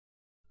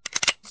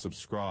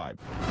subscribe.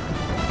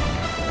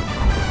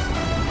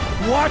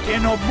 What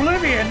in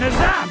oblivion is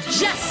that?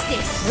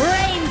 Justice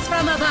reigns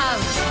from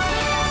above!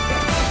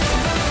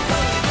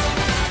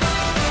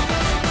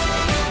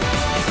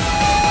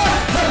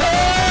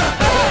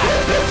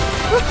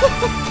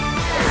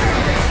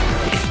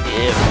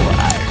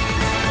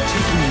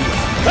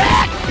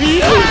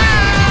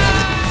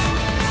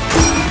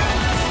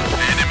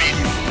 Enemy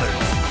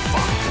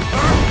fuck.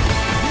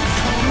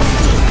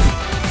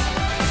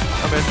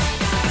 I'm in.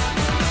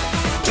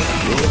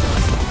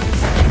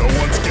 No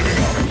one's giving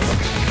up.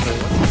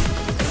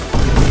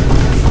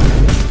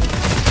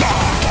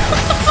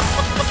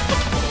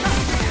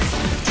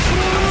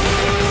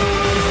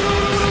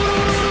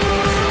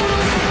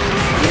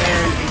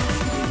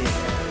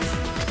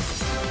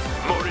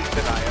 Maurice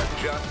and I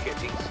are just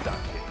getting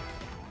started.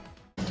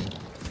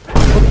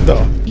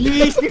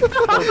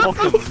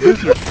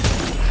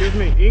 Excuse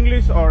me,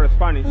 English or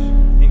Spanish?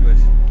 English.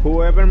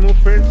 Whoever moves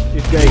first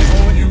is gay.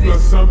 You got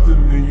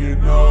something in your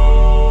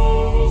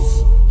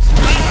nose.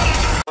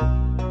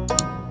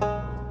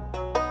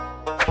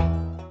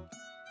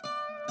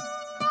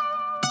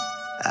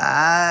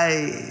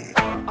 Ay.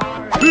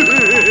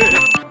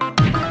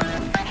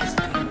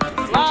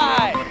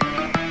 Fly!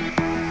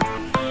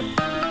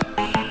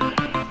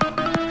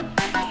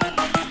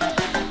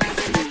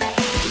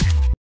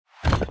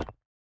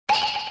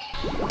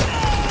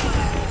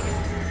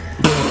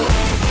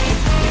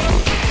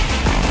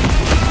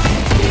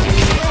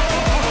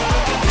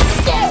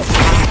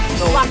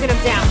 Locking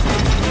him down.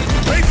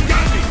 Wraith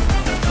got me.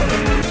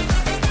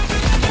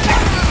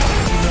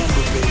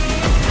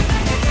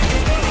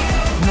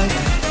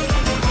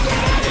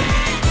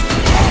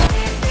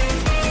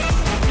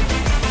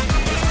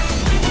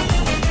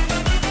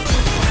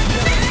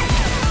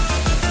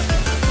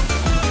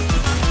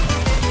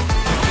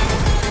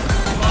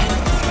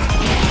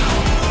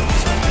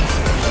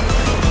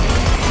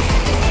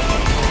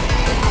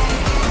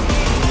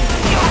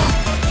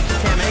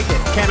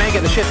 Can't make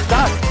it, the shit's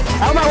stuck.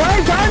 Out of my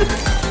way, son!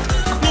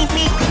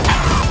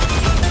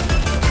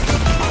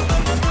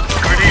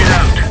 Grenade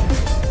out.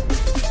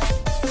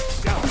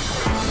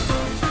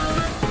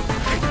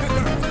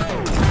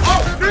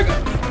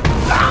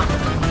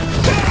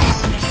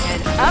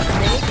 And up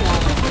they go.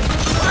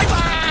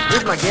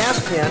 Here's my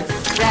gas can.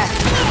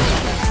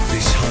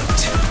 This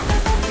hunt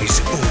is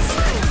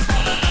over.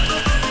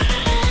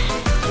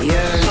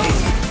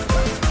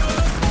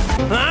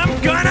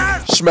 I'm gonna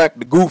Smack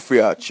the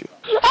goofy out you.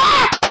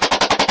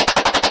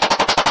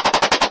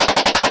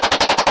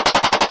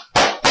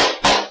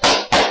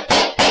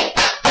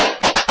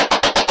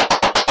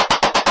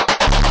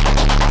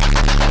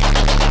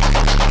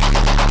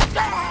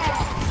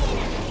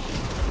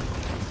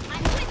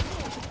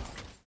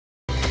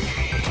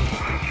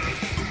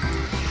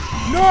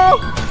 No!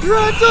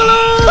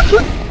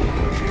 Rattle!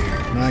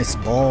 Nice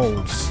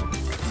balls.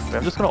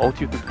 I'm just gonna ult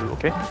you through,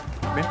 okay?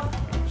 Come here.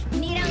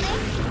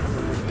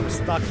 I'm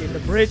stuck in the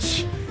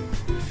bridge.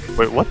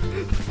 Wait, what?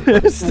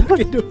 Stuck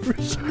in the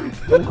bridge.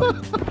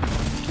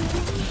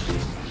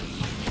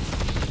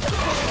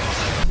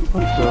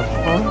 What the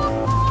fuck?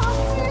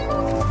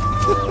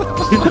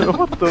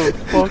 What the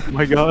fuck? Oh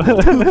my god.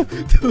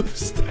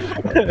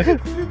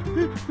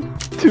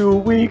 Too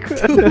weak. I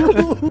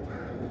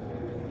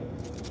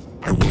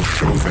will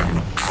show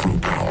them true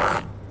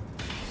power.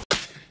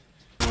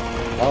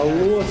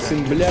 Алло,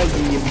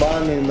 цимбляги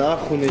ебаные,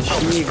 нахуй,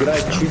 начни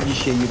играть,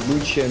 чудище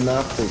ебучее,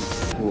 нахуй.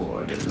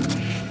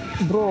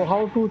 Bro,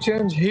 how to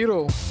change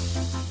hero?